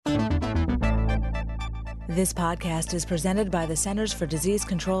This podcast is presented by the Centers for Disease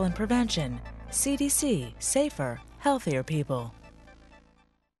Control and Prevention. CDC. Safer, healthier people.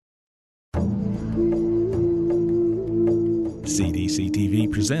 CDC TV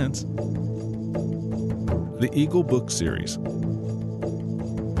presents the Eagle Book Series.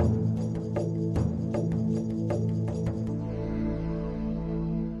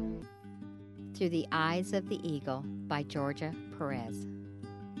 Through the Eyes of the Eagle by Georgia Perez.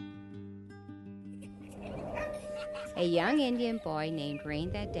 A young Indian boy named Rain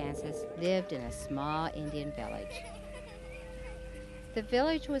That Dances lived in a small Indian village. The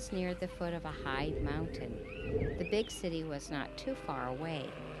village was near the foot of a high mountain. The big city was not too far away.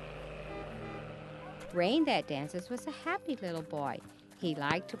 Rain That Dances was a happy little boy. He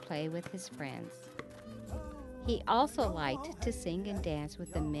liked to play with his friends. He also liked to sing and dance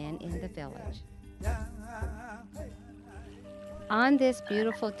with the men in the village. On this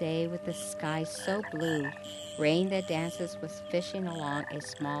beautiful day with the sky so blue, Rain That Dances was fishing along a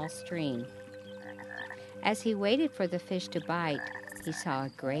small stream. As he waited for the fish to bite, he saw a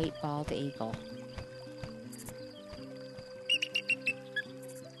great bald eagle.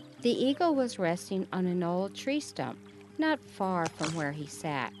 The eagle was resting on an old tree stump, not far from where he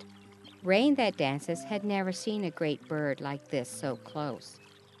sat. Rain That Dances had never seen a great bird like this so close.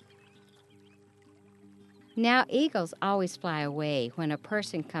 Now, eagles always fly away when a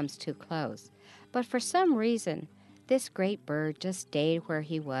person comes too close, but for some reason, this great bird just stayed where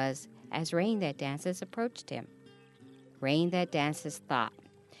he was as Rain That Dances approached him. Rain That Dances thought,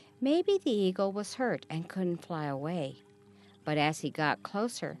 maybe the eagle was hurt and couldn't fly away. But as he got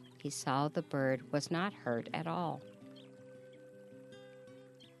closer, he saw the bird was not hurt at all.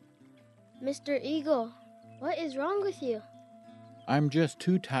 Mr. Eagle, what is wrong with you? I'm just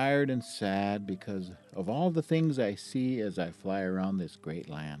too tired and sad because of all the things I see as I fly around this great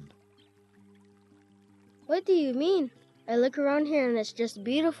land. What do you mean? I look around here and it's just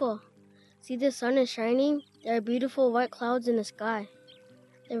beautiful. See, the sun is shining. There are beautiful white clouds in the sky.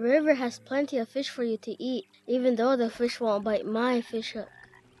 The river has plenty of fish for you to eat, even though the fish won't bite my fish hook.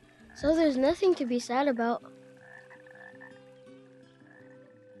 So there's nothing to be sad about.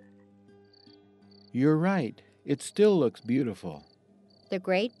 You're right. It still looks beautiful. The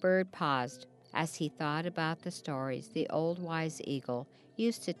great bird paused as he thought about the stories the old wise eagle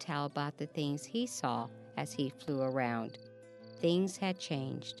used to tell about the things he saw as he flew around. Things had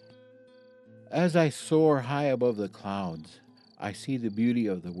changed. As I soar high above the clouds, I see the beauty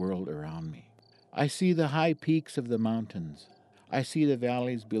of the world around me. I see the high peaks of the mountains. I see the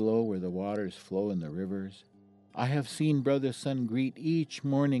valleys below where the waters flow in the rivers. I have seen Brother Sun greet each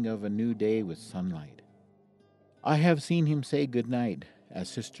morning of a new day with sunlight. I have seen him say good night as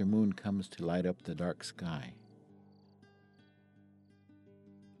Sister Moon comes to light up the dark sky.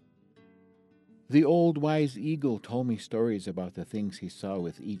 The old wise eagle told me stories about the things he saw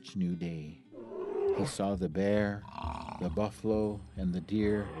with each new day. He saw the bear, the buffalo, and the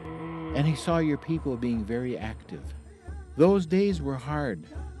deer, and he saw your people being very active. Those days were hard,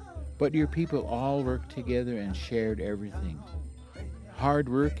 but your people all worked together and shared everything. Hard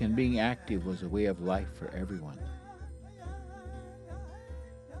work and being active was a way of life for everyone.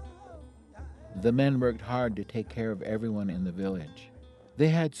 The men worked hard to take care of everyone in the village. They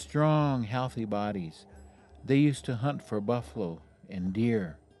had strong, healthy bodies. They used to hunt for buffalo and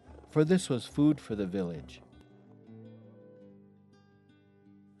deer, for this was food for the village.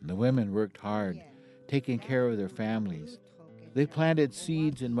 The women worked hard, taking care of their families. They planted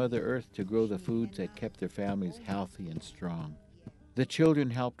seeds in Mother Earth to grow the foods that kept their families healthy and strong. The children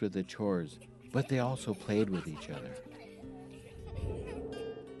helped with the chores, but they also played with each other.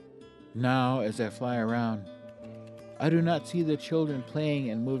 Now, as I fly around, I do not see the children playing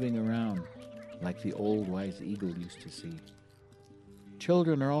and moving around like the old wise eagle used to see.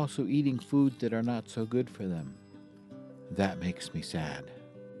 Children are also eating foods that are not so good for them. That makes me sad.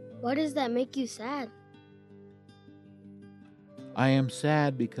 Why does that make you sad? I am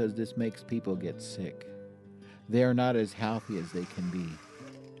sad because this makes people get sick. They are not as healthy as they can be.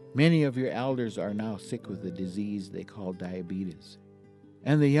 Many of your elders are now sick with a disease they call diabetes.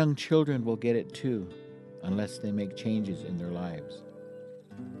 And the young children will get it too, unless they make changes in their lives.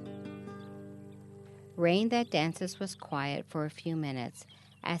 Rain That Dances was quiet for a few minutes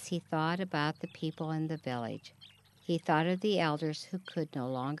as he thought about the people in the village. He thought of the elders who could no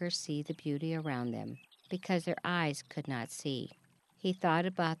longer see the beauty around them because their eyes could not see. He thought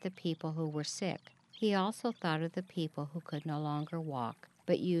about the people who were sick. He also thought of the people who could no longer walk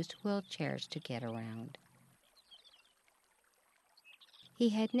but used wheelchairs to get around. He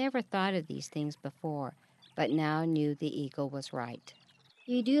had never thought of these things before, but now knew the eagle was right.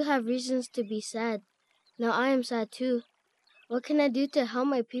 You do have reasons to be sad. Now I am sad too. What can I do to help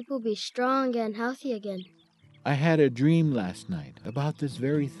my people be strong and healthy again? I had a dream last night about this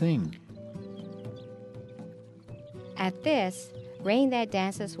very thing. At this, Rain That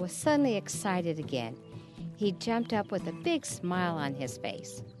Dances was suddenly excited again. He jumped up with a big smile on his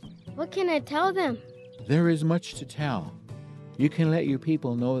face. What can I tell them? There is much to tell. You can let your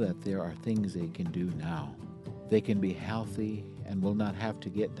people know that there are things they can do now. They can be healthy and will not have to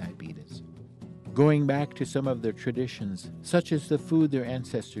get diabetes. Going back to some of their traditions, such as the food their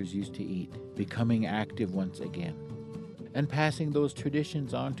ancestors used to eat, becoming active once again, and passing those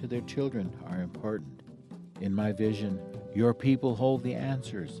traditions on to their children are important. In my vision, your people hold the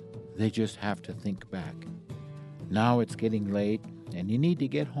answers. They just have to think back. Now it's getting late, and you need to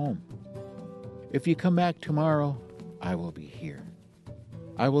get home. If you come back tomorrow, I will be here.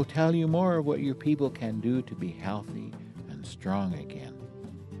 I will tell you more of what your people can do to be healthy and strong again.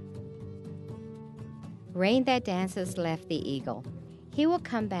 Rain That Dances left the eagle. He will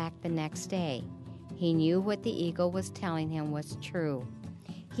come back the next day. He knew what the eagle was telling him was true.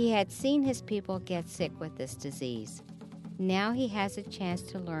 He had seen his people get sick with this disease. Now he has a chance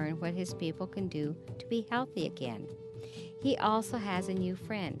to learn what his people can do to be healthy again. He also has a new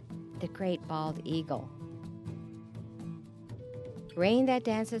friend, the great bald eagle. Rain That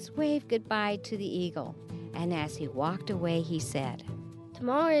Dances waved goodbye to the eagle, and as he walked away, he said,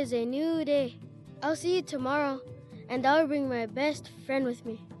 Tomorrow is a new day. I'll see you tomorrow, and I'll bring my best friend with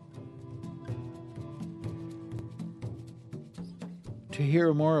me. To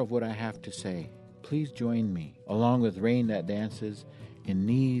hear more of what I have to say, please join me, along with Rain That Dances, in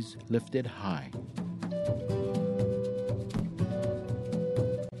Knees Lifted High.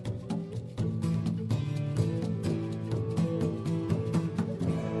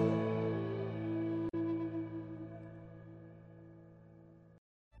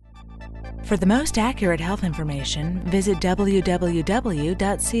 For the most accurate health information, visit www.cdc.gov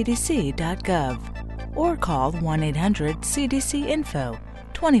or call 1-800-CDC-INFO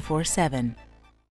 24/7.